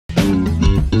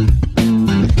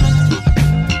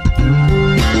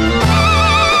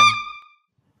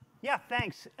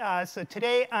Thanks. So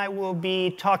today I will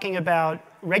be talking about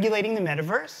regulating the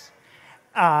metaverse,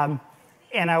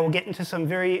 and I will get into some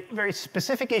very, very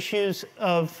specific issues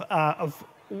of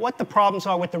what the problems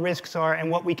are, what the risks are, and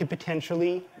what we could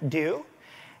potentially do.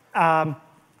 I'm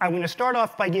going to start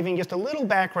off by giving just a little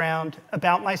background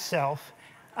about myself,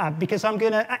 because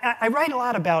I write a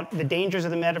lot about the dangers of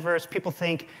the metaverse. People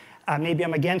think maybe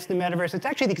I'm against the metaverse. It's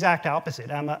actually the exact opposite.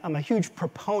 I'm a huge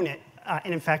proponent.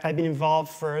 And in fact, I've been involved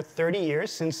for 30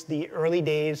 years, since the early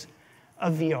days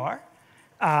of VR.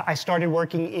 I started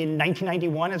working in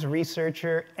 1991 as a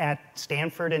researcher at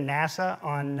Stanford and NASA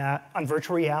on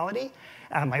virtual reality.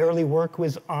 My early work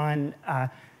was on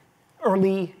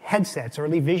early headsets,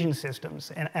 early vision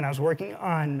systems. And I was working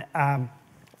on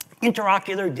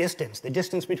interocular distance, the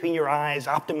distance between your eyes,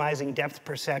 optimizing depth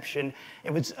perception.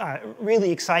 It was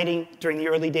really exciting during the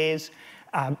early days.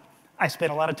 I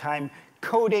spent a lot of time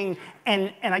coding,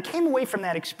 and I came away from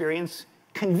that experience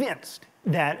convinced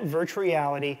that virtual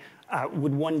reality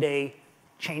would one day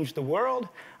change the world.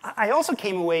 I also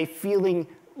came away feeling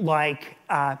like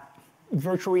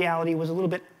virtual reality was a little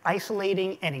bit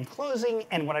isolating and enclosing,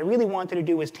 and what I really wanted to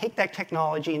do was take that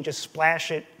technology and just splash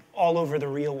it all over the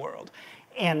real world.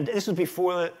 And this was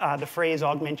before the phrase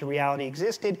augmented reality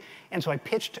existed, and so I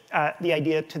pitched the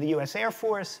idea to the US Air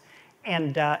Force.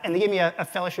 And they gave me a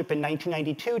fellowship in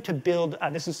 1992 to build,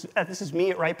 this is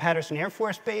me at Wright-Patterson Air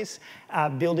Force Base,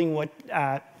 building what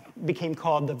became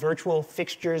called the Virtual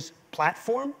Fixtures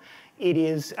Platform. It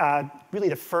is really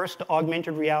the first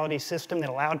augmented reality system that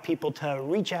allowed people to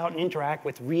reach out and interact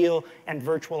with real and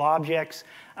virtual objects.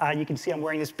 You can see I'm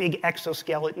wearing this big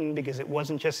exoskeleton because it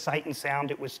wasn't just sight and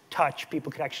sound, it was touch.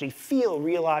 People could actually feel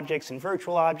real objects and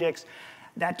virtual objects.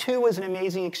 That too was an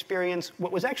amazing experience.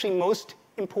 What was actually most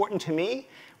important to me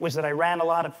was that I ran a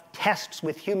lot of tests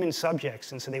with human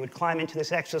subjects. And so they would climb into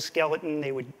this exoskeleton,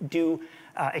 they would do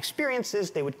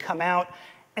experiences, they would come out,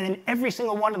 and then every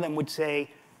single one of them would say,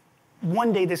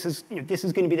 one day this is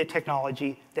going to be the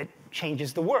technology that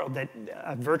changes the world, that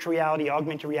virtual reality,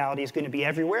 augmented reality is going to be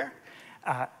everywhere.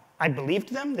 I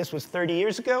believed them. This was 30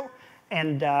 years ago,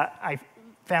 and I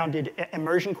founded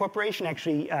Immersion Corporation,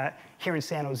 actually here in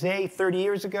San Jose 30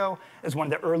 years ago, as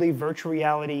one of the early virtual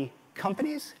reality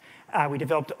companies. We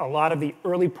developed a lot of the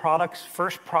early products,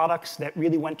 first products that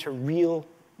really went to real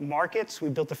markets. We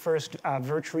built the first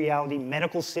virtual reality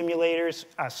medical simulators,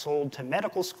 sold to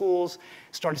medical schools,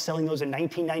 started selling those in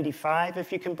 1995,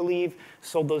 if you can believe,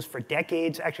 sold those for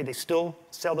decades. Actually, they still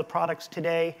sell the products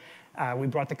today. We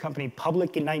brought the company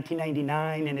public in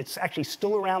 1999, and it's actually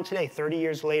still around today, 30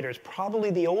 years later. It's probably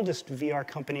the oldest VR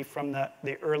company from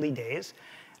the early days.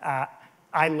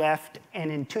 I left, and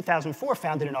in 2004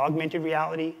 founded an augmented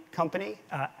reality company,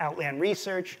 Outland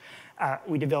Research.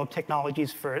 We developed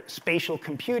technologies for spatial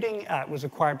computing. It was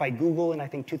acquired by Google in, I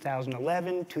think,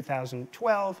 2011,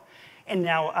 2012. And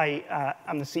now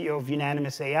I'm the CEO of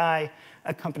Unanimous AI,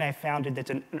 a company I founded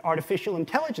that's an artificial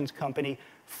intelligence company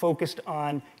focused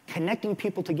on connecting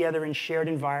people together in shared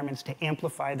environments to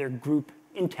amplify their group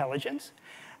intelligence.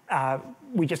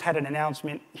 We just had an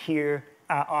announcement here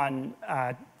on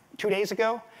 2 days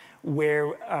ago, where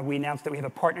we announced that we have a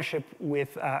partnership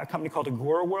with a company called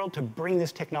Agora World to bring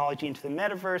this technology into the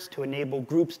metaverse to enable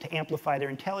groups to amplify their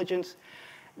intelligence.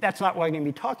 That's not what I'm going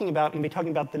to be talking about. I'm going to be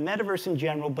talking about the metaverse in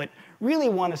general, but really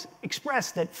want to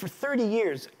express that for 30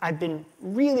 years, I've been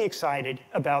really excited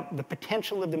about the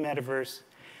potential of the metaverse,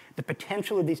 the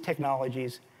potential of these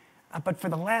technologies. But for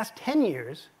the last 10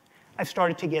 years, I've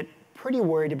started to get pretty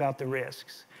worried about the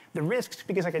risks. The risks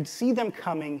because I could see them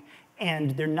coming,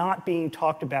 and they're not being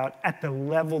talked about at the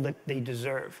level that they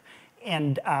deserve.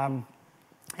 And so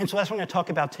that's what I'm going to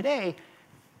talk about today.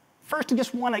 First, I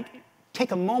just want to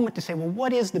take a moment to say, well,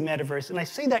 what is the metaverse? And I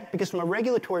say that because from a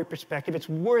regulatory perspective, it's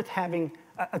worth having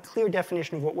a clear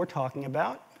definition of what we're talking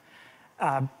about.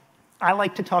 I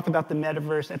like to talk about the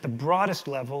metaverse at the broadest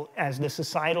level as the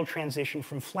societal transition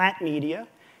from flat media,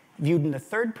 viewed in the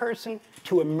third person,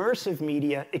 to immersive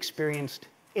media experienced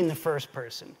in the first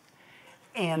person.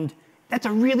 And that's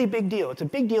a really big deal. It's a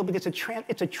big deal because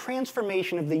it's a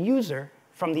transformation of the user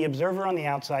from the observer on the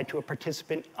outside to a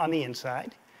participant on the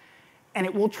inside. And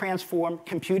it will transform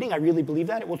computing. I really believe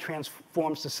that. It will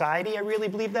transform society. I really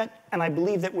believe that. And I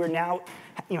believe that we're now,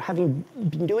 having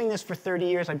been doing this for 30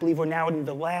 years, I believe we're now in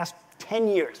the last 10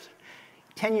 years.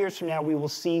 10 years from now, we will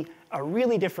see a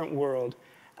really different world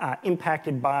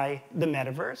impacted by the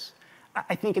metaverse.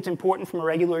 I think it's important from a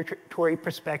regulatory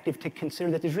perspective to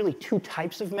consider that there's really two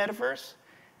types of metaverse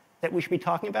that we should be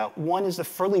talking about. One is the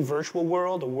fully virtual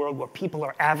world, a world where people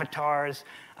are avatars.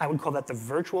 I would call that the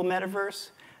virtual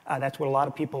metaverse. That's what a lot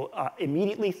of people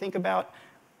immediately think about.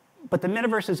 But the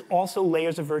metaverse is also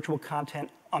layers of virtual content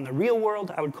on the real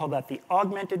world. I would call that the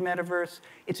augmented metaverse.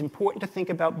 It's important to think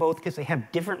about both because they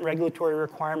have different regulatory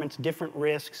requirements, different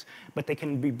risks, but they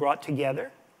can be brought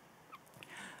together.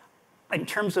 In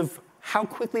terms of how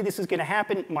quickly this is going to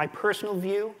happen, my personal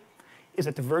view is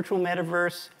that the virtual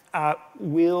metaverse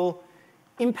will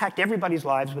impact everybody's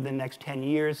lives within the next 10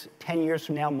 years. 10 years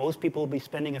from now, most people will be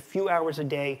spending a few hours a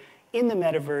day in the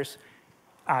metaverse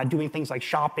doing things like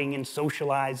shopping and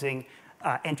socializing,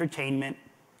 entertainment.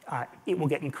 It will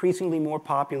get increasingly more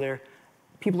popular.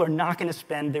 People are not going to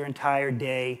spend their entire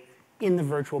day in the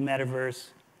virtual metaverse.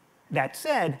 That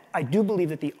said, I do believe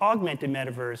that the augmented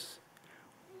metaverse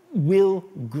will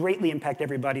greatly impact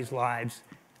everybody's lives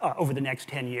over the next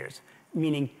 10 years,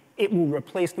 meaning it will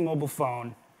replace the mobile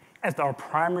phone as our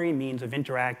primary means of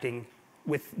interacting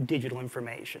with digital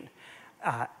information.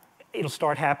 It'll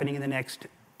start happening in the next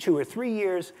 2 or 3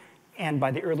 years, and by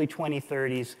the early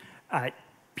 2030s,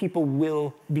 people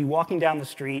will be walking down the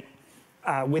street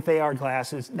with AR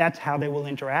glasses. That's how they will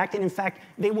interact. And in fact,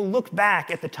 they will look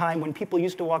back at the time when people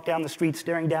used to walk down the street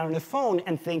staring down at a phone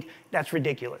and think, that's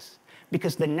ridiculous.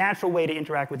 Because the natural way to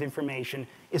interact with information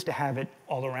is to have it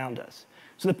all around us.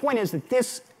 So the point is that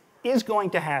this is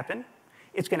going to happen.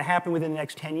 It's going to happen within the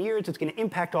next 10 years. It's going to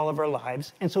impact all of our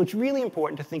lives. And so it's really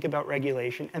important to think about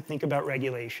regulation and think about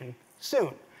regulation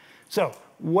soon. So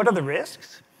what are the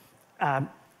risks?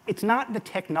 It's not the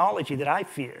technology that I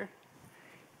fear.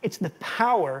 It's the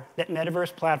power that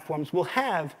metaverse platforms will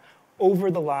have over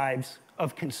the lives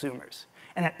of consumers.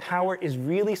 And that power is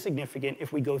really significant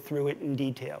if we go through it in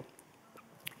detail.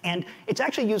 And it's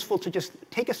actually useful to just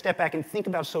take a step back and think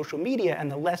about social media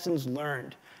and the lessons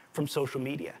learned from social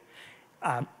media.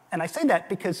 And I say that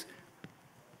because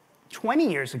 20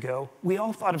 years ago, we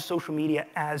all thought of social media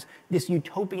as this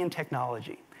utopian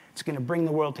technology. It's going to bring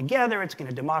the world together. It's going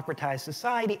to democratize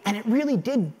society. And it really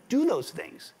did do those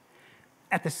things.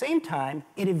 At the same time,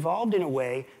 it evolved in a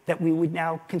way that we would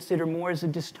now consider more as a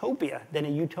dystopia than a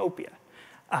utopia.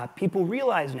 People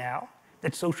realize now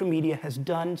that social media has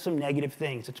done some negative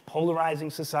things. It's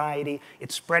polarizing society,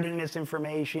 it's spreading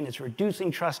misinformation, it's reducing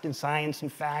trust in science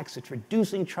and facts, it's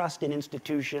reducing trust in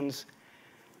institutions,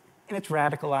 and it's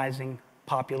radicalizing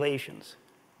populations.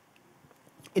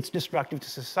 It's destructive to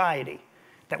society.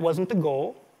 That wasn't the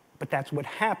goal, but that's what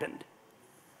happened.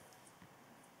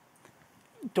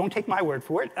 Don't take my word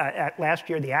for it. Last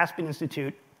year, the Aspen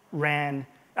Institute formed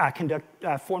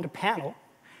a panel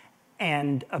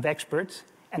of experts,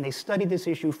 and they studied this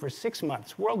issue for 6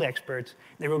 months, world experts.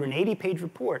 They wrote an 80-page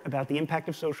report about the impact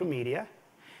of social media.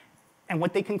 And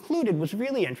what they concluded was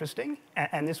really interesting,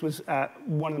 and this was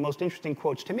one of the most interesting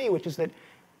quotes to me, which is that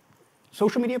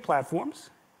social media platforms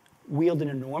wield an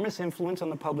enormous influence on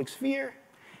the public sphere,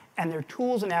 and their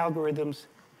tools and algorithms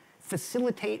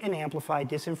facilitate and amplify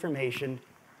disinformation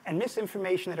and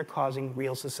misinformation that are causing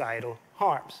real societal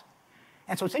harms.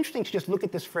 And so it's interesting to just look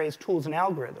at this phrase, tools and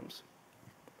algorithms.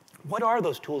 What are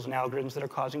those tools and algorithms that are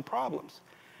causing problems?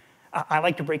 I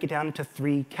like to break it down into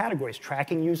 3 categories: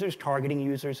 tracking users, targeting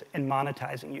users, and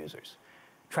monetizing users.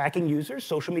 Tracking users,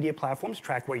 social media platforms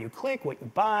track where you click, what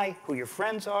you buy, who your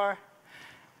friends are.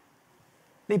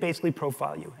 They basically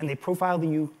profile you, and they profile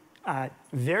you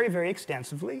very, very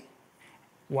extensively.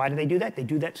 Why do they do that? They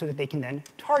do that so that they can then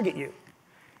target you.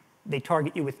 They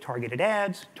target you with targeted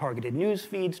ads, targeted news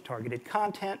feeds, targeted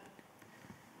content.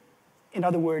 In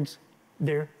other words,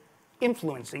 they're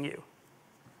influencing you.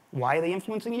 Why are they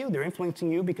influencing you? They're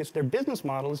influencing you because their business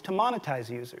model is to monetize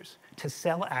users, to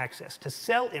sell access, to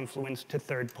sell influence to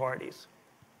third parties,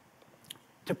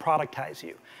 to productize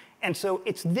you. And so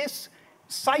it's this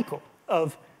cycle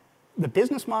of the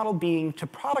business model being to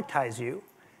productize you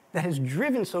that has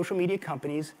driven social media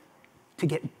companies to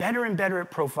get better and better at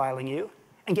profiling you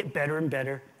and get better and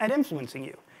better at influencing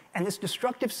you. And this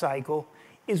destructive cycle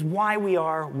is why we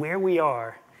are where we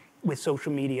are with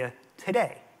social media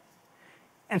today.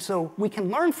 And so we can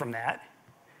learn from that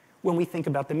when we think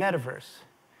about the metaverse.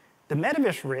 The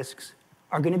metaverse risks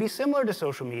are going to be similar to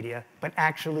social media, but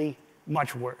actually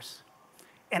much worse.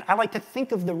 And I like to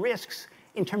think of the risks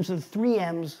in terms of the 3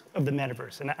 M's of the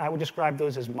metaverse. And I would describe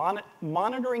those as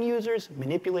monitoring users,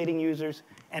 manipulating users,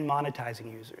 and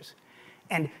monetizing users.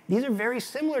 And these are very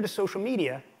similar to social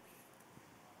media,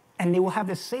 and they will have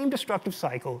the same destructive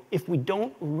cycle if we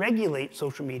don't regulate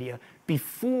social media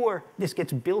before this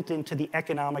gets built into the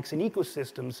economics and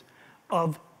ecosystems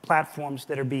of platforms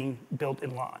that are being built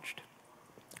and launched.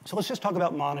 So let's just talk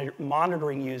about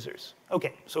monitoring users.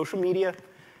 OK, social media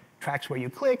tracks where you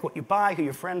click, what you buy, who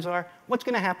your friends are. What's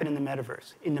going to happen in the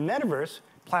metaverse? In the metaverse,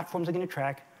 platforms are going to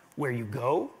track where you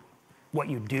go, what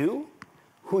you do,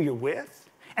 who you're with.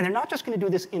 And they're not just going to do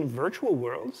this in virtual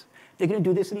worlds. They're going to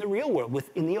do this in the real world,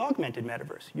 within the augmented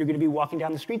metaverse. You're going to be walking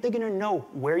down the street. They're going to know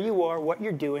where you are, what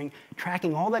you're doing,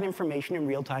 tracking all that information in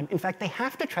real time. In fact, they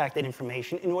have to track that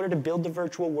information in order to build the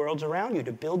virtual worlds around you,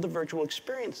 to build the virtual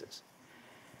experiences.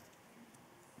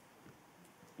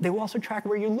 They will also track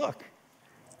where you look.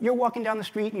 You're walking down the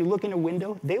street and you look in a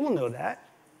window. They will know that.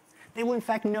 They will, in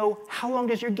fact, know how long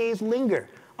does your gaze linger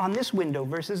on this window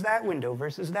versus that window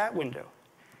versus that window.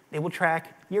 They will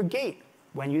track your gait,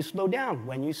 when you slow down,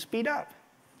 when you speed up.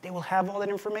 They will have all that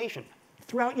information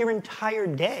throughout your entire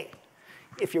day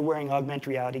if you're wearing augmented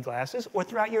reality glasses, or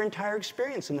throughout your entire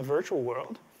experience in the virtual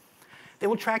world. They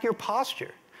will track your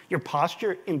posture. Your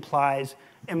posture implies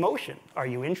emotion. Are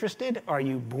you interested? Are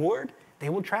you bored? They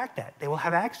will track that. They will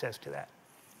have access to that.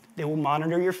 They will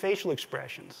monitor your facial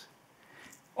expressions.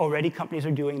 Already companies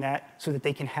are doing that so that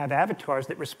they can have avatars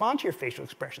that respond to your facial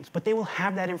expressions, but they will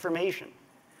have that information.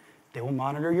 They will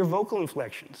monitor your vocal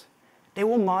inflections. They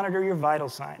will monitor your vital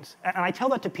signs. And I tell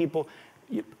that to people,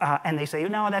 and they say,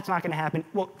 no, that's not going to happen.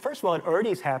 Well, first of all, it already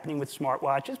is happening with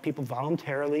smartwatches. People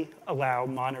voluntarily allow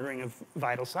monitoring of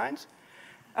vital signs.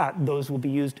 Those will be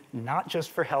used not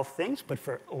just for health things, but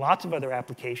for lots of other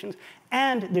applications.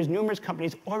 And there's numerous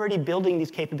companies already building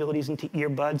these capabilities into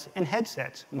earbuds and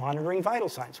headsets, monitoring vital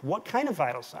signs. What kind of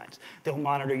vital signs? They'll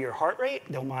monitor your heart rate,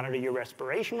 they'll monitor your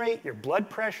respiration rate, your blood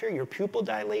pressure, your pupil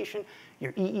dilation,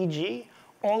 your EEG.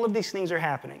 All of these things are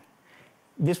happening.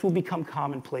 This will become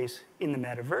commonplace in the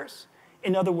metaverse.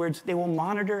 In other words, they will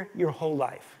monitor your whole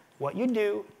life. What you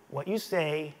do, what you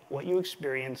say, what you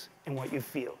experience, and what you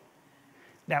feel.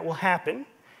 That will happen,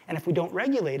 and if we don't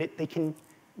regulate it, they can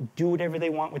do whatever they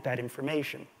want with that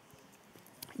information.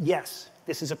 Yes,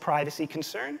 this is a privacy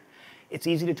concern. It's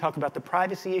easy to talk about the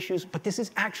privacy issues, but this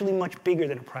is actually much bigger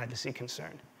than a privacy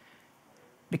concern.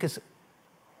 Because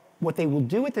what they will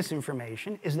do with this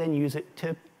information is then use it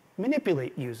to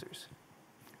manipulate users,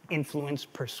 influence,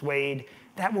 persuade.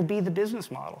 That will be the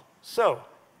business model. So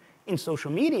in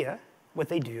social media, what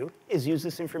they do is use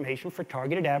this information for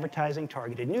targeted advertising,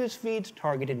 targeted news feeds,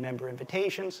 targeted member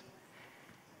invitations.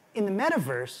 In the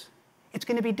metaverse, it's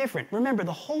going to be different. Remember,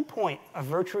 the whole point of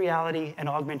virtual reality and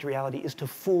augmented reality is to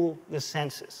fool the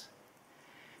senses,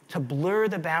 to blur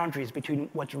the boundaries between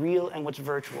what's real and what's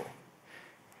virtual.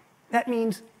 That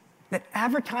means that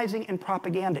advertising and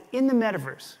propaganda in the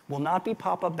metaverse will not be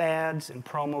pop-up ads and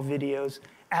promo videos.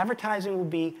 Advertising will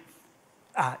be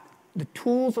the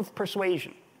tools of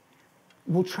persuasion.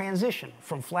 Will transition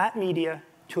from flat media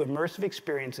to immersive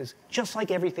experiences, just like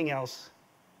everything else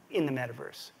in the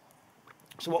metaverse.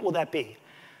 So what will that be?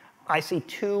 I see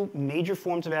two major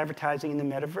forms of advertising in the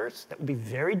metaverse that will be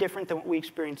very different than what we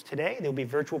experience today. There will be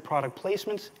virtual product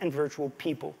placements and virtual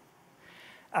people.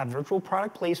 Virtual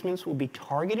product placements will be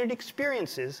targeted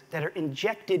experiences that are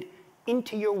injected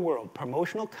into your world,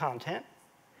 promotional content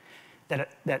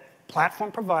that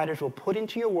platform providers will put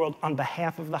into your world on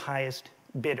behalf of the highest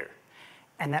bidder.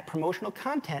 And that promotional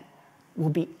content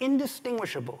will be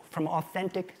indistinguishable from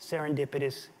authentic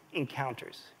serendipitous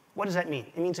encounters. What does that mean?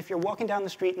 It means if you're walking down the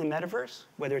street in the metaverse,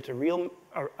 whether it's a real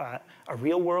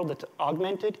world that's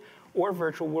augmented or a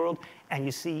virtual world,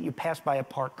 and you pass by a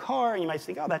parked car, and you might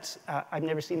think, oh, I've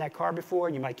never seen that car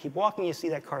before. You might keep walking, you see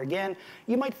that car again.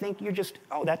 You might think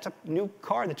that's a new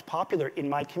car that's popular in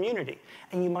my community.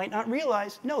 And you might not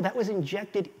realize, no, that was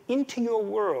injected into your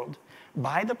world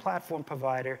by the platform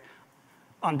provider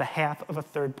on behalf of a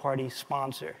third-party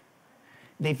sponsor.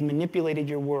 They've manipulated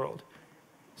your world.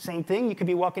 Same thing, you could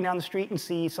be walking down the street and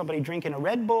see somebody drinking a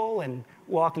Red Bull and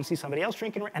walk and see somebody else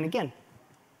drinking, and again,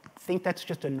 think that's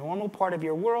just a normal part of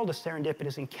your world, a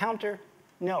serendipitous encounter.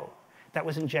 No, that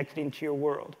was injected into your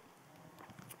world.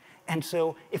 And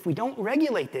so if we don't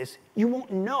regulate this, you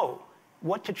won't know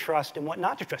what to trust and what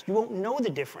not to trust. You won't know the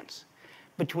difference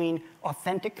between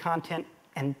authentic content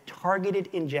and targeted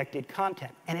injected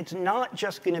content. And it's not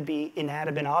just going to be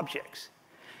inanimate objects.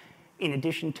 In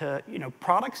addition to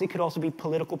products, it could also be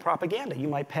political propaganda. You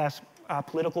might pass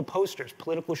political posters,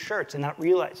 political shirts, and not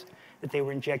realize that they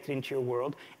were injected into your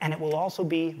world. And it will also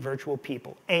be virtual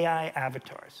people, AI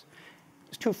avatars.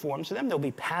 There's two forms of them. There'll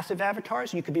be passive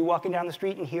avatars. You could be walking down the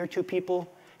street and hear two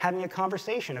people having a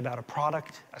conversation about a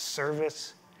product, a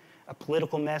service, a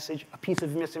political message, a piece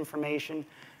of misinformation.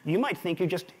 You might think you're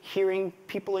just hearing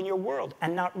people in your world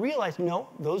and not realize, no,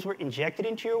 those were injected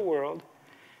into your world,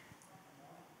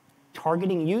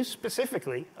 targeting you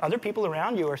specifically. Other people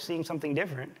around you are seeing something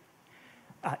different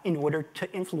in order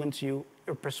to influence you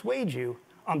or persuade you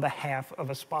on behalf of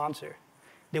a sponsor.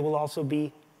 There will also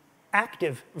be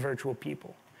active virtual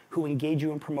people who engage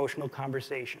you in promotional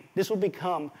conversation. This will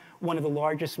become one of the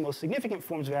largest, most significant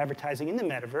forms of advertising in the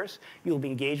metaverse. You'll be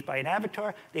engaged by an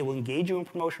avatar. They will engage you in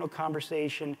promotional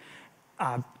conversation.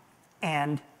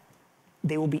 And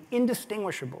they will be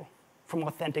indistinguishable from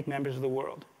authentic members of the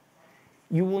world.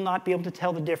 You will not be able to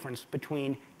tell the difference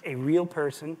between a real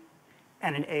person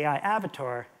and an AI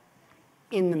avatar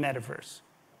in the metaverse.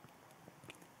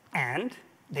 And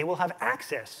they will have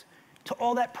access to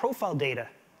all that profile data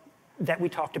that we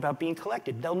talked about being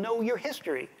collected. They'll know your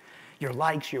history, your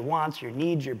likes, your wants, your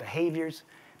needs, your behaviors.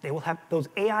 Those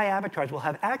AI avatars will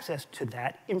have access to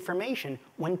that information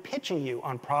when pitching you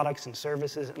on products and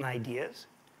services and ideas.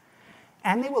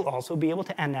 And they will also be able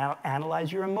to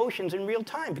analyze your emotions in real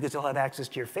time because they'll have access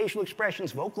to your facial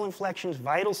expressions, vocal inflections,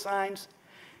 vital signs.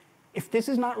 If this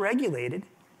is not regulated,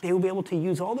 they will be able to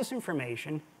use all this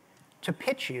information to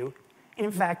pitch you. And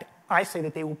in fact, I say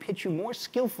that they will pitch you more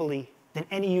skillfully than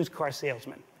any used car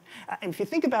salesman. And if you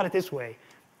think about it this way,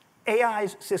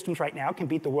 AI's systems right now can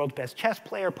beat the world's best chess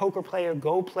player, poker player,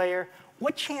 Go player.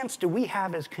 What chance do we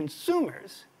have as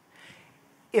consumers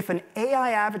if an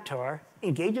AI avatar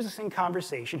engages us in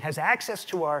conversation, has access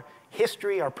to our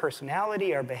history, our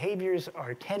personality, our behaviors,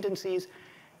 our tendencies,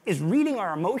 is reading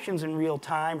our emotions in real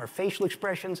time, our facial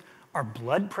expressions, our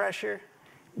blood pressure?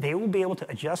 They will be able to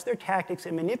adjust their tactics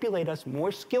and manipulate us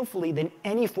more skillfully than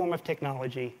any form of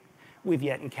technology we've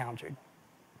yet encountered.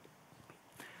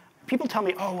 People tell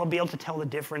me, oh, we'll be able to tell the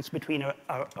difference between a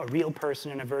real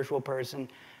person and a virtual person.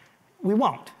 We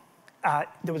won't.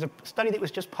 There was a study that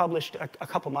was just published a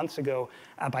couple months ago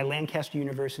by Lancaster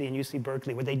University and UC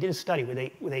Berkeley, where they did a study where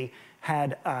they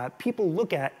had people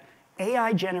look at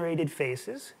AI-generated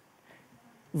faces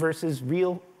versus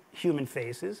real human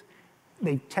faces.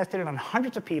 They tested it on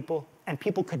hundreds of people, and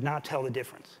people could not tell the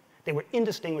difference. They were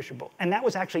indistinguishable. And that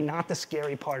was actually not the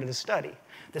scary part of the study.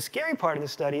 The scary part of the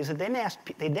study is that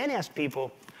they then asked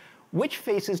people, which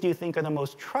faces do you think are the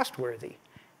most trustworthy?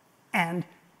 And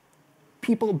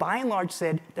people, by and large,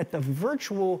 said that the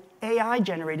virtual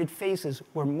AI-generated faces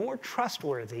were more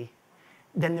trustworthy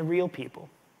than the real people.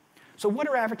 So what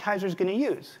are advertisers going to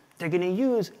use? They're going to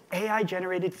use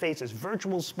AI-generated faces,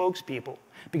 virtual spokespeople,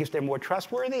 because they're more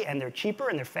trustworthy, and they're cheaper,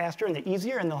 and they're faster, and they're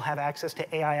easier, and they'll have access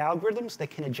to AI algorithms that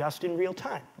can adjust in real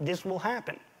time. This will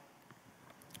happen.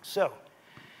 So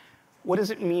what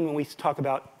does it mean when we talk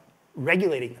about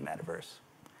regulating the metaverse?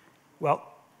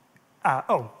 Well,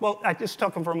 I just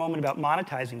talking for a moment about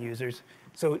monetizing users.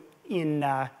 So in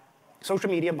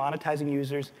social media, monetizing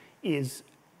users is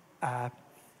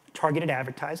targeted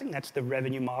advertising. That's the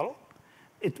revenue model.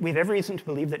 We have every reason to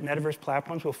believe that metaverse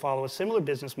platforms will follow a similar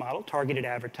business model, targeted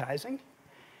advertising.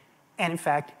 And in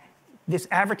fact, this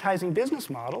advertising business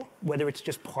model, whether it's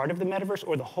just part of the metaverse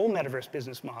or the whole metaverse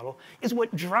business model, is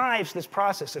what drives this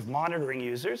process of monitoring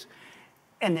users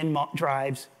and then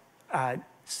drives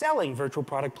selling virtual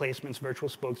product placements, virtual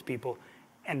spokespeople,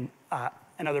 and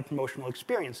other promotional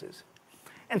experiences.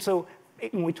 And so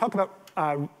when we talk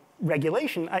about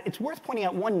regulation, it's worth pointing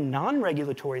out one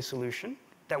non-regulatory solution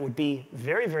that would be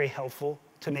very, very helpful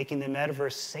to making the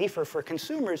metaverse safer for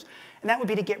consumers, and that would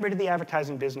be to get rid of the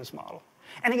advertising business model.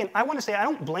 And again, I want to say I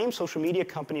don't blame social media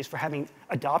companies for having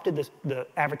adopted the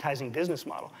advertising business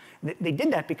model. They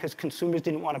did that because consumers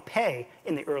didn't want to pay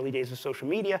in the early days of social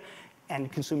media,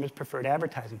 and consumers preferred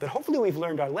advertising. But hopefully we've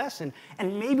learned our lesson,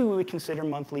 and maybe we would consider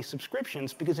monthly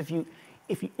subscriptions, because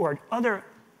or other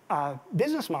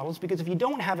business models, because if you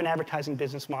don't have an advertising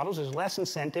business model, there's less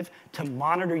incentive to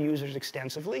monitor users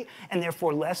extensively, and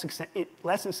therefore less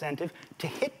incentive to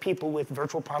hit people with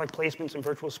virtual product placements and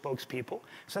virtual spokespeople.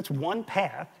 So that's one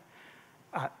path.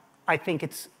 I think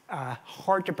it's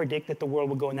hard to predict that the world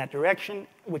will go in that direction,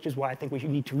 which is why I think we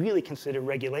need to really consider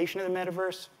regulation of the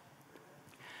metaverse.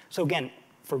 So again,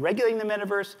 for regulating the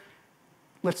metaverse,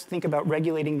 let's think about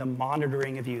regulating the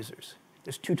monitoring of users.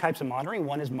 There's two types of monitoring.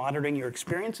 One is monitoring your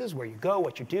experiences, where you go,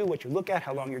 what you do, what you look at,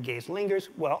 how long your gaze lingers.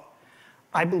 Well,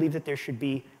 I believe that there should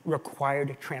be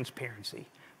required transparency.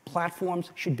 Platforms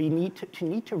should need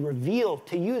to reveal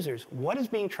to users what is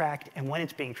being tracked and when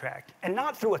it's being tracked, and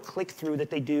not through a click-through that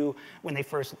they do when they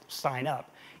first sign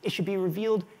up. It should be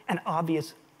revealed and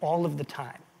obvious all of the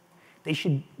time. They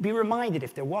should be reminded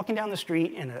if they're walking down the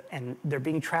street and they're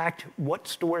being tracked, what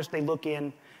stores they look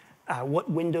in,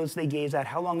 what windows they gaze at,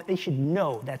 how long, they should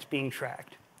know that's being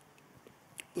tracked.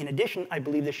 In addition, I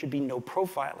believe there should be no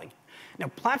profiling. Now,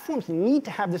 platforms need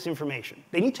to have this information.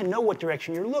 They need to know what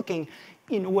direction you're looking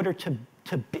in order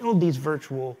to build these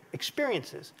virtual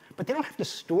experiences. But they don't have to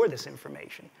store this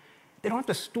information. They don't have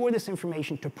to store this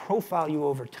information to profile you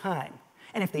over time.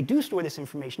 And if they do store this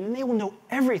information, then they will know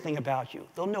everything about you.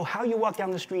 They'll know how you walk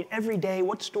down the street every day,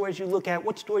 what stores you look at,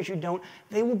 what stores you don't.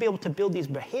 They will be able to build these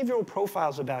behavioral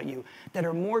profiles about you that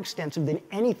are more extensive than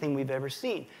anything we've ever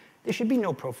seen. There should be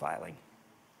no profiling.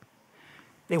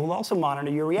 They will also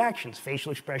monitor your reactions,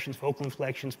 facial expressions, vocal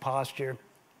inflections, posture.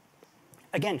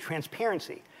 Again,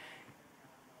 transparency.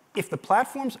 If the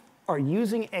platforms are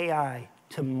using AI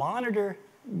to monitor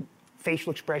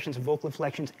facial expressions and vocal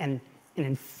inflections and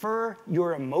infer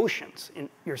your emotions,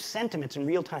 your sentiments in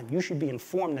real time, you should be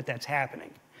informed that that's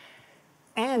happening.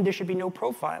 And there should be no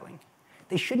profiling.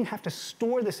 They shouldn't have to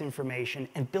store this information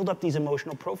and build up these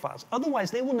emotional profiles.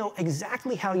 Otherwise, they will know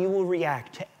exactly how you will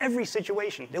react to every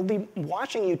situation. They'll be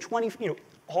watching you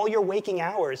all your waking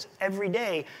hours every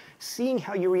day, seeing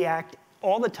how you react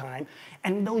all the time,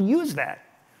 and they'll use that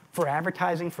for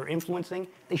advertising, for influencing.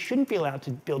 They shouldn't be allowed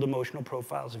to build emotional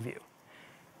profiles of you.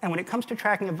 And when it comes to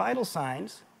tracking of vital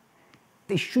signs,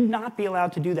 they should not be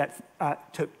allowed to do that,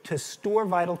 to store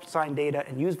vital sign data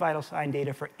and use vital sign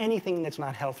data for anything that's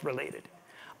not health related.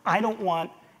 I don't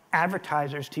want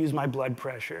advertisers to use my blood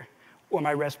pressure or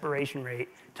my respiration rate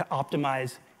to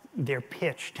optimize their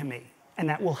pitch to me. And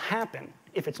that will happen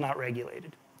if it's not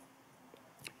regulated.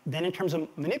 Then in terms of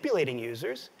manipulating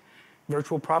users,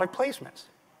 virtual product placements.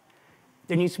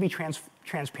 There needs to be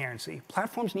transparency.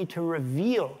 Platforms need to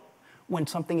reveal when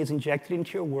something is injected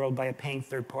into your world by a paying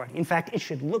third party. In fact, it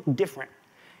should look different.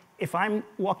 If I'm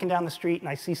walking down the street and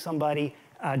I see somebody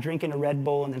drinking a Red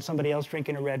Bull and then somebody else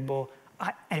drinking a Red Bull,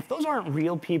 and if those aren't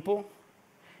real people,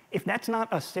 if that's not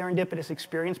a serendipitous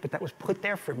experience, but that was put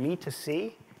there for me to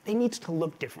see, it needs to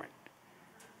look different.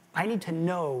 I need to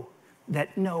know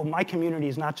that, no, my community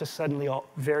is not just suddenly all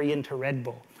very into Red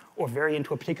Bull or very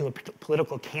into a particular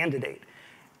political candidate.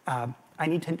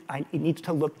 It needs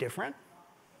to look different.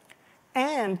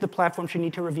 And the platform should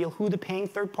need to reveal who the paying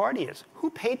third party is. Who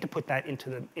paid to put that into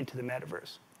the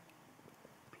metaverse?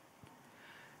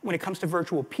 When it comes to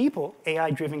virtual people,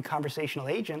 AI-driven conversational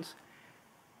agents,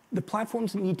 the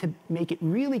platforms need to make it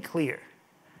really clear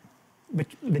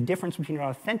the difference between an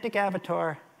authentic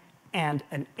avatar and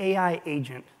an AI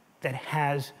agent that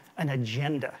has an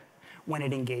agenda when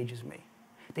it engages me.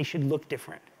 They should look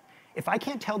different. If I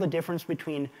can't tell the difference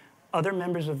between other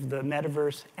members of the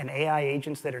metaverse and AI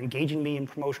agents that are engaging me in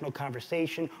promotional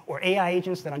conversation, or AI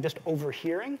agents that I'm just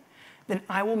overhearing, then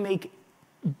I will make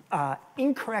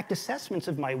incorrect assessments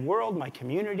of my world, my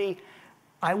community.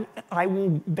 I will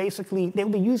basically, they'll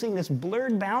be using this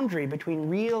blurred boundary between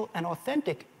real and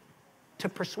authentic to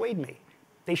persuade me.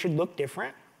 They should look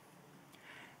different.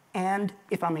 And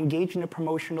if I'm engaged in a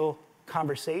promotional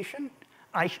conversation,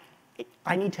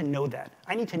 I need to know that.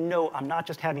 I need to know I'm not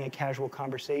just having a casual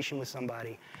conversation with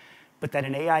somebody, but that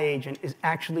an AI agent is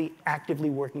actually actively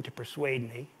working to persuade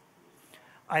me.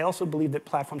 I also believe that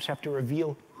platforms have to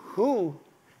reveal who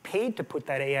paid to put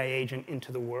that AI agent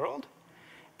into the world.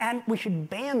 And we should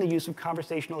ban the use of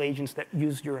conversational agents that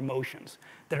use your emotions,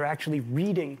 that are actually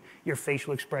reading your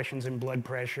facial expressions and blood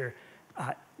pressure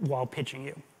while pitching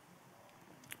you.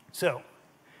 So,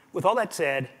 with all that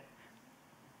said,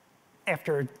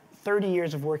 after 30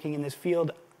 years of working in this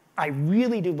field, I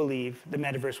really do believe the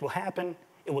metaverse will happen.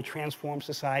 It will transform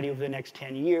society over the next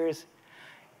 10 years.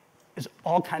 There's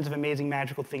all kinds of amazing,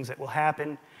 magical things that will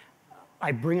happen.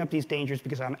 I bring up these dangers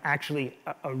because I'm actually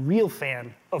a real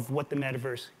fan of what the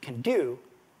metaverse can do.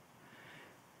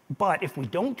 But if we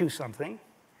don't do something,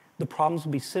 the problems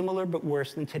will be similar but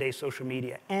worse than today's social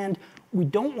media. And we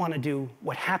don't want to do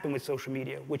what happened with social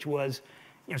media, which was,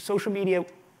 social media,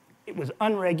 it was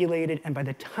unregulated, and by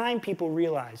the time people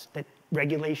realized that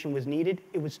regulation was needed,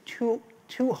 it was too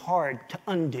hard to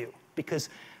undo because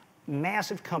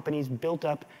massive companies built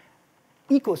up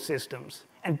ecosystems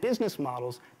and business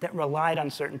models that relied on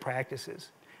certain practices.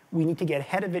 We need to get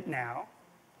ahead of it now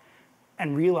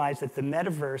and realize that the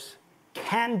metaverse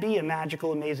can be a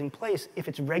magical, amazing place if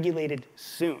it's regulated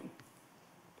soon.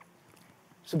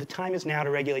 So the time is now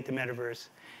to regulate the metaverse,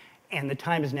 and the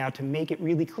time is now to make it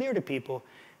really clear to people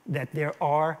that there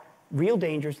are real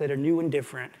dangers that are new and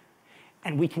different,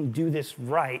 and we can do this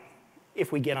right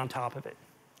if we get on top of it.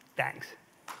 Thanks.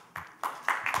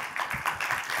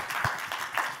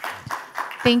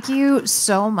 Thank you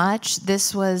so much.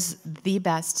 This was the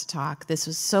best talk. This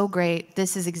was so great.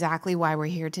 This is exactly why we're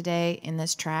here today in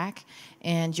this track,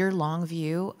 and your long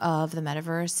view of the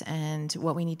metaverse and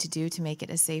what we need to do to make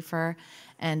it a safer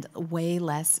and way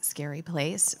less scary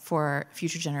place for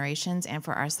future generations and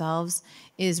for ourselves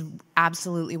is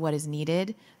absolutely what is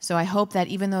needed. So I hope that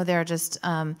even though there are just,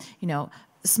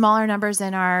 smaller numbers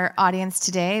in our audience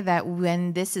today, that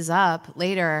when this is up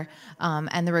later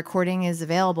and the recording is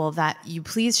available, that you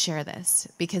please share this,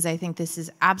 because I think this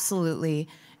is absolutely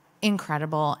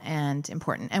incredible and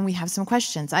important. And we have some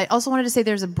questions. I also wanted to say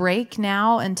there's a break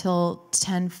now until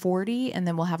 10:40, and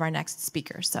then we'll have our next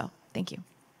speaker. So thank you.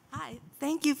 Hi,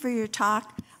 thank you for your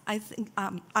talk. I think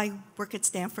I work at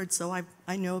Stanford, so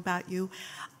I know about you.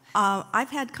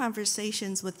 I've had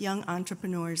conversations with young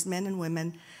entrepreneurs, men and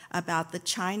women, about the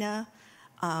China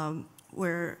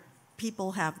where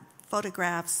people have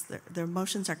photographs, their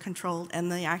emotions are controlled,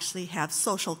 and they actually have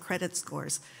social credit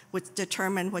scores, which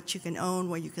determine what you can own,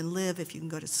 where you can live, if you can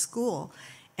go to school.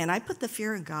 And I put the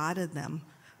fear of God in them,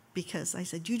 because I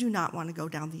said, you do not want to go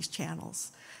down these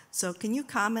channels. So can you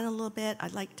comment a little bit?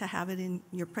 I'd like to have it in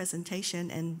your presentation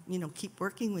and keep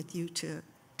working with you to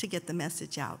get the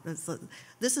message out.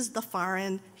 This is the far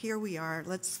end, here we are,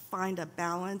 let's find a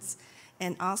balance.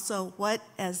 And also what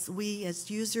we as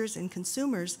users and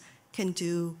consumers can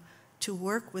do to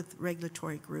work with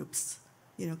regulatory groups,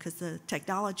 because the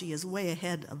technology is way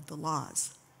ahead of the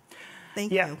laws.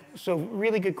 Thank you. Yeah, so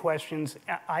really good questions.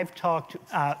 I've talked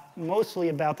mostly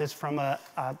about this from a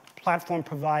platform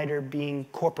provider being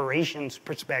corporations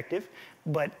perspective,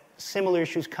 but similar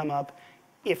issues come up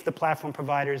if the platform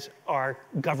providers are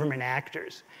government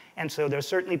actors. And so there's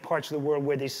certainly parts of the world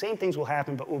where these same things will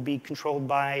happen, but will be controlled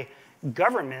by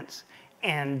governments,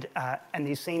 and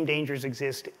these same dangers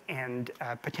exist, and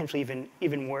potentially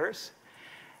even worse.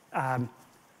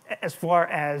 As far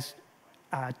as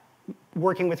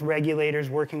working with regulators,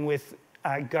 working with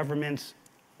governments,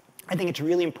 I think it's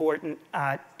really important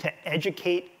to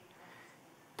educate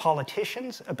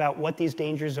politicians about what these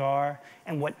dangers are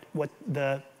and what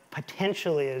the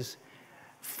potential is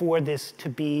for this to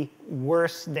be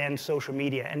worse than social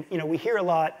media. And we hear a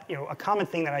lot, a common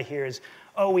thing that I hear is,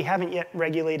 oh, we haven't yet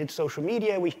regulated social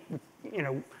media, we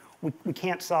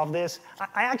can't solve this.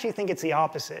 I actually think it's the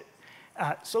opposite.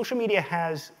 Social media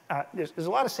has, there's a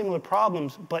lot of similar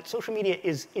problems, but social media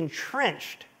is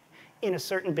entrenched in a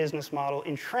certain business model,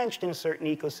 entrenched in a certain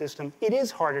ecosystem. It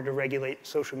is harder to regulate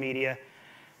social media.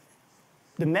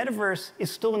 The metaverse is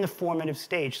still in the formative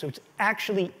stage, so it's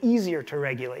actually easier to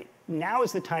regulate. Now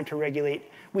is the time to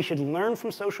regulate. We should learn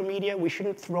from social media. We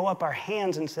shouldn't throw up our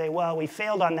hands and say, well, we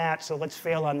failed on that, so let's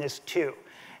fail on this too.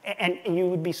 And you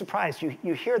would be surprised.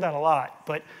 You hear that a lot.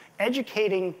 But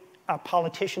educating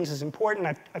politicians is important.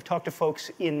 I've talked to folks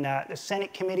in the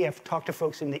Senate committee. I've talked to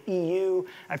folks in the EU.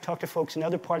 I've talked to folks in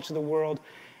other parts of the world.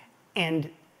 And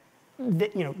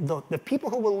the people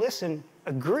who will listen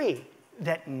agree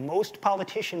that most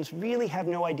politicians really have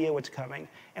no idea what's coming,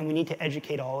 and we need to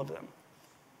educate all of them.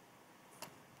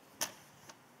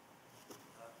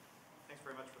 Thanks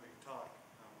very much for the talk.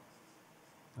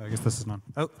 I guess this is on.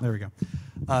 Oh, there we go.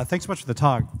 Thanks so much for the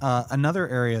talk. Another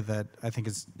area that I think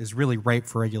is really ripe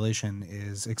for regulation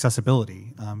is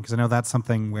accessibility, because I know that's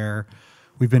something where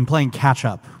we've been playing catch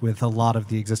up with a lot of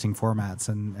the existing formats,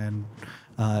 and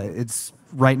it's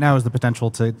right now is the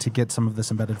potential to get some of this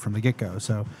embedded from the get-go.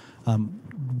 So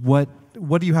what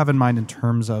do you have in mind in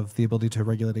terms of the ability to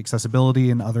regulate accessibility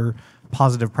and other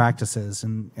positive practices,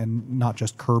 and not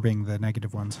just curbing the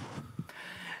negative ones?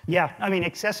 Yeah, I mean,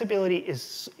 accessibility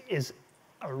is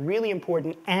a really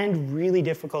important and really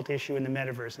difficult issue in the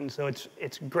metaverse. And so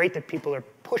it's great that people are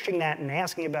pushing that and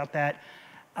asking about that,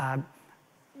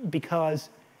 because,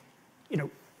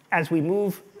 as we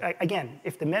move, again,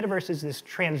 if the metaverse is this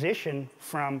transition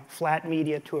from flat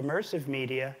media to immersive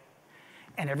media,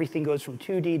 and everything goes from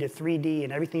 2D to 3D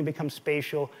and everything becomes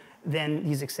spatial, then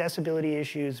these accessibility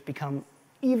issues become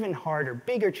even harder,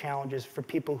 bigger challenges for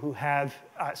people who have,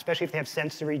 especially if they have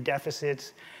sensory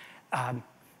deficits.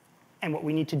 And what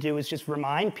we need to do is just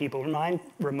remind people,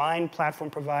 remind platform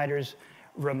providers,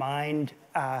 remind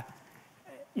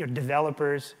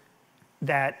developers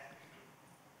that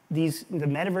the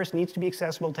metaverse needs to be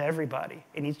accessible to everybody.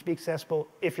 It needs to be accessible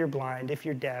if you're blind, if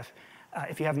you're deaf,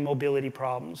 if you have mobility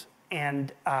problems,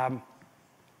 and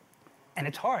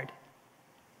it's hard.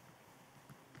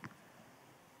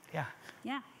 Yeah.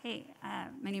 Yeah. Hey,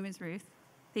 my name is Ruth.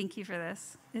 Thank you for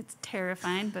this. It's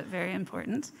terrifying, but very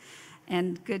important,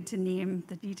 and good to name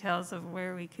the details of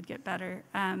where we could get better.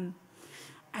 I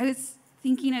was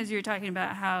thinking as you were talking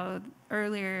about how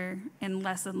earlier and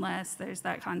less there's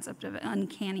that concept of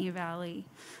uncanny valley,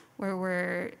 where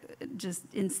we're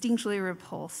just instinctually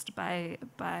repulsed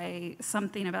by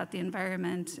something about the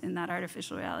environment in that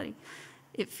artificial reality.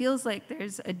 It feels like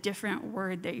there's a different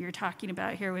word that you're talking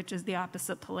about here, which is the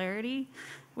opposite polarity,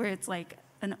 where it's like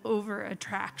an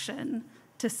over-attraction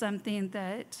to something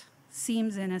that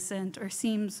seems innocent or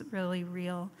seems really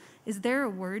real. Is there a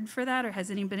word for that, or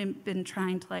has anybody been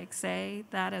trying to like say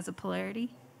that as a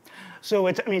polarity? So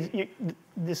it's, I mean,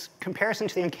 this comparison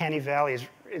to the uncanny valley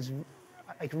is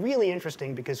like really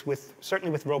interesting because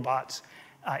certainly with robots,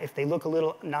 if they look a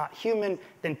little not human,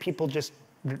 then people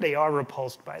they are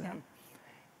repulsed by them.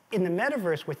 In the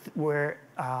metaverse, where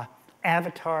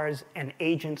avatars and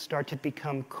agents start to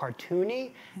become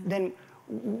cartoony, then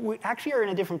we actually are in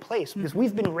a different place because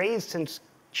we've been raised since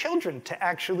children to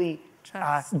actually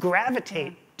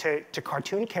gravitate to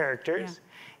cartoon characters.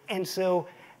 And so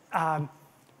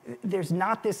there's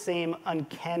not this same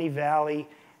uncanny valley.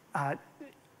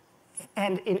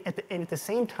 And at the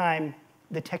same time,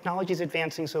 the technology is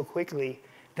advancing so quickly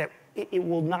that it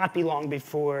will not be long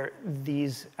before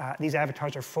these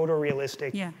avatars are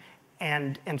photorealistic. Yeah.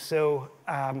 And so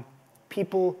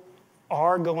people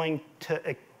are going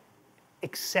to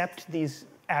accept these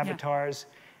avatars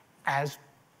as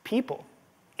people.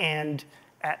 And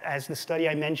as the study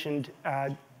I mentioned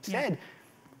said,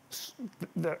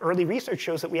 the early research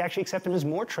shows that we actually accept them as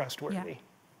more trustworthy. Yeah.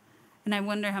 And I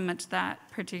wonder how much that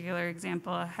particular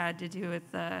example had to do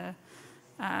with the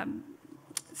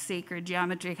sacred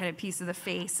geometry kind of piece of the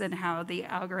face and how the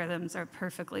algorithms are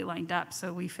perfectly lined up,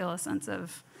 so we feel a sense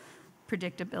of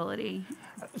predictability.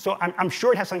 So I'm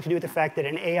sure it has something to do with the fact that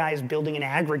an AI is building an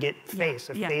aggregate face,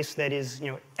 a face that is,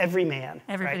 every man.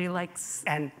 Everybody right? likes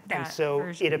and that so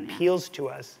version, it appeals to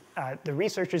us. The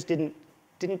researchers didn't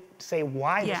say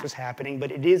why this was happening,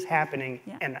 but it is happening,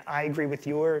 and I agree with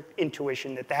your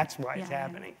intuition that that's why it's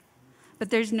happening. But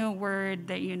there's no word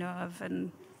that you know of,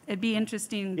 and it'd be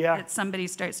interesting that somebody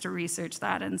starts to research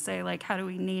that and say, like, how do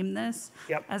we name this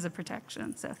as a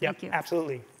protection? So thank you.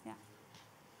 Absolutely. Yeah.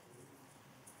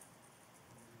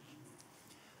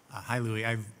 Hi, Louis.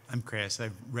 I'm Chris.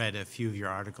 I've read a few of your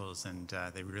articles, and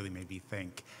they really made me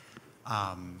think.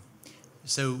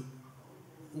 So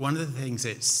one of the things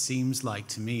it seems like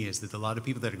to me is that a lot of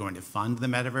people that are going to fund the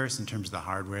metaverse in terms of the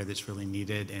hardware that's really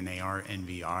needed in AR and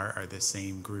VR are the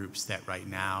same groups that right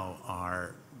now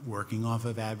are working off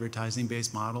of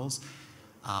advertising-based models.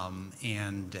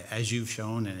 And as you've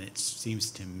shown, and it seems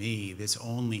to me, this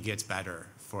only gets better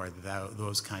for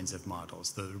those kinds of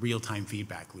models, the real-time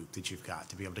feedback loop that you've got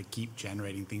to be able to keep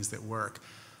generating things that work.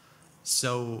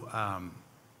 So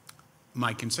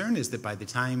my concern is that by the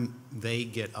time they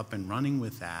get up and running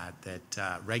with that,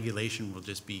 regulation will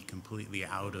just be completely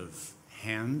out of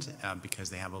hand because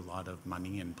they have a lot of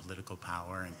money and political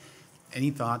power. And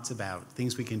any thoughts about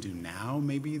things we can do now,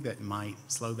 maybe, that might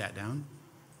slow that down?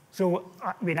 So,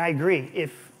 I mean, I agree.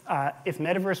 If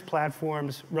metaverse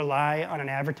platforms rely on an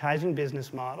advertising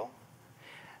business model,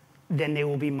 then they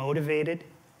will be motivated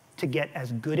to get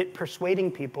as good at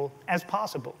persuading people as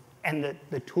possible. And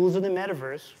the tools of the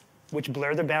metaverse, which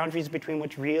blur the boundaries between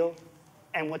what's real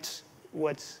and what's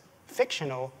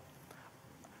fictional,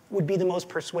 would be the most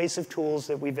persuasive tools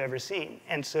that we've ever seen.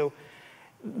 And so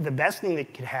the best thing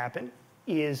that could happen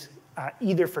is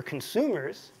either for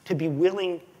consumers to be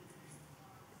willing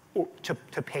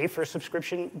to pay for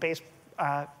subscription-based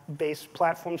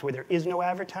platforms where there is no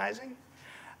advertising,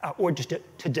 or just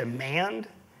to demand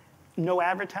no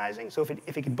advertising. So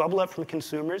if it could bubble up from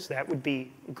consumers, that would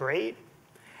be great.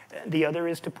 The other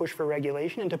is to push for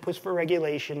regulation, and to push for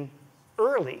regulation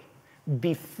early,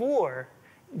 before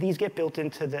these get built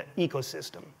into the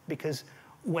ecosystem. Because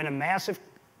when a massive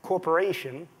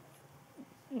corporation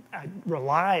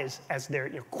relies as their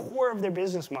core of their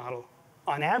business model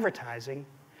on advertising,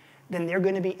 then they're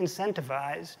going to be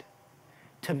incentivized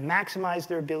to maximize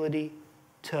their ability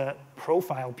to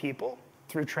profile people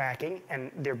through tracking,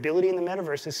 and their ability in the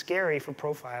metaverse is scary for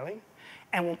profiling,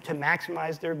 and to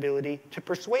maximize their ability to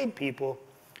persuade people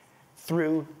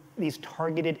through these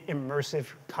targeted immersive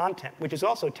content, which is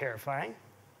also terrifying.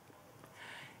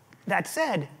 That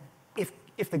said,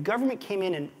 if the government came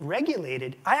in and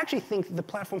regulated, I actually think the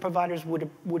platform providers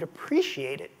would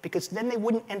appreciate it, because then they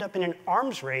wouldn't end up in an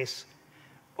arms race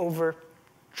over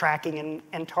tracking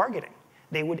and targeting.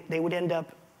 They would end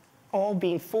up all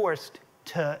being forced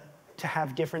to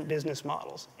have different business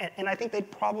models. And I think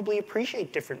they'd probably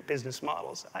appreciate different business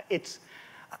models.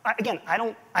 Again, I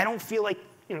don't feel like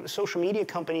the social media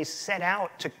companies set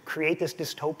out to create this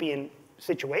dystopian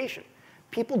situation.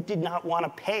 People did not want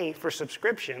to pay for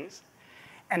subscriptions,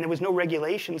 and there was no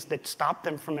regulations that stopped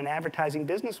them from an advertising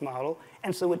business model,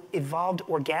 and so it evolved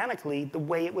organically the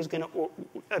way it was going to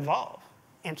evolve.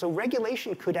 And so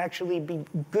regulation could actually be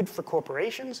good for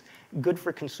corporations, good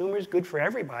for consumers, good for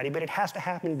everybody, but it has to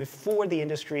happen before the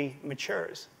industry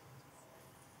matures.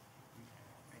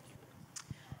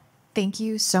 Thank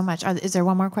you so much. Is there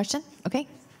one more question? Okay,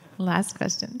 Last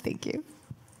question. Thank you.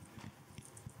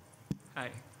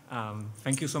 Hi.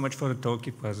 Thank you so much for the talk.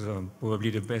 It was probably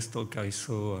the best talk I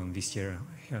saw this year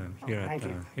here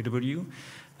at AW.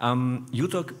 You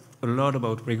talk a lot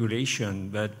about regulation,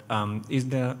 but is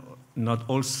there not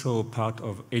also part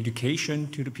of education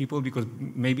to the people? Because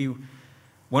maybe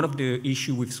one of the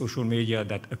issues with social media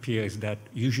that appears that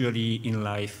usually in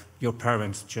life, your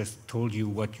parents just told you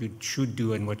what you should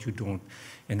do and what you don't,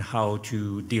 and how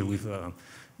to deal with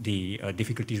the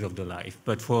difficulties of the life.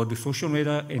 But for the social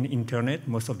media and internet,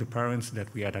 most of the parents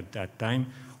that we had at that time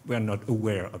were not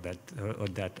aware of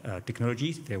that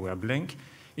technology. They were blank.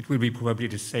 It will be probably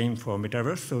the same for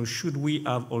Metaverse. So should we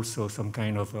have also some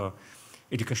kind of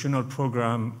educational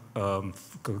program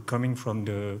coming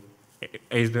from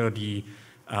either the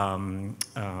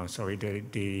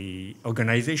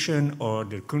organization or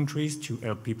the countries to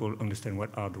help people understand what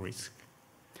are the risks?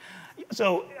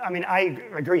 So, I mean, I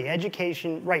agree.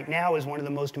 Education right now is one of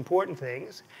the most important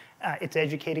things. It's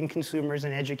educating consumers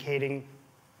and educating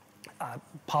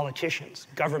politicians,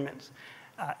 governments.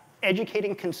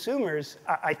 Educating consumers,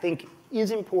 I think,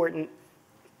 is important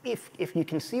if you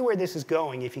can see where this is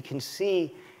going, if you can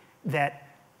see that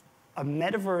a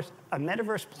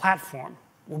metaverse platform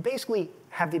will basically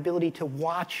have the ability to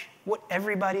watch what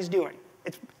everybody's doing.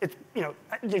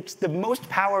 It's the most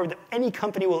power that any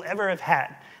company will ever have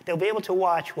had. They'll be able to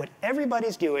watch what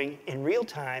everybody's doing in real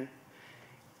time,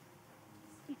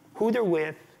 who they're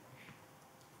with,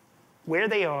 where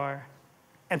they are,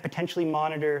 and potentially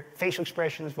monitor facial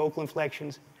expressions, vocal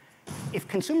inflections. If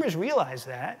consumers realize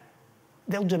that,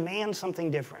 they'll demand something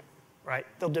different, right?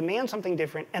 They'll demand something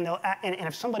different, and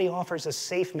if somebody offers a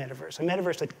safe metaverse, a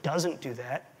metaverse that doesn't do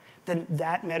that, then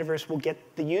that metaverse will get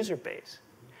the user base.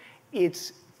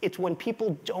 It's when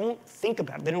people don't think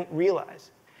about it, they don't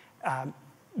realize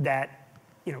that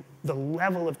the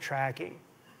level of tracking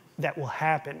that will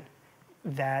happen,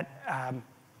 that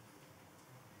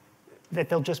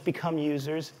they'll just become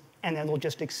users, and then they'll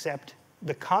just accept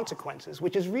the consequences,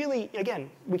 which is really, again,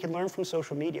 we can learn from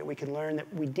social media. We can learn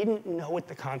that we didn't know what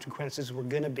the consequences were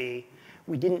going to be.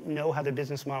 We didn't know how the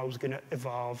business model was going to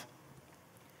evolve.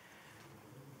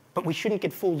 But we shouldn't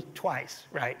get fooled twice,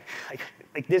 right?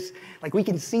 Like we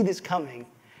can see this coming.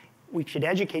 We should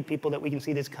educate people that we can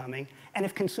see this coming. And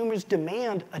if consumers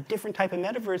demand a different type of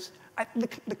metaverse,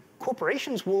 the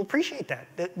corporations will appreciate that.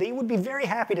 They would be very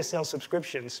happy to sell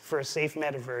subscriptions for a safe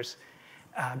metaverse.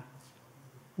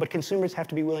 But consumers have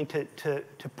to be willing to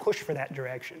push for that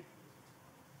direction.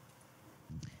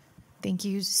 Thank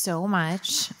you so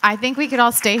much. I think we could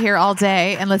all stay here all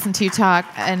day and listen to you talk,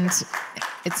 and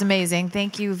it's amazing.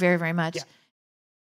 Thank you very, very much. Yeah.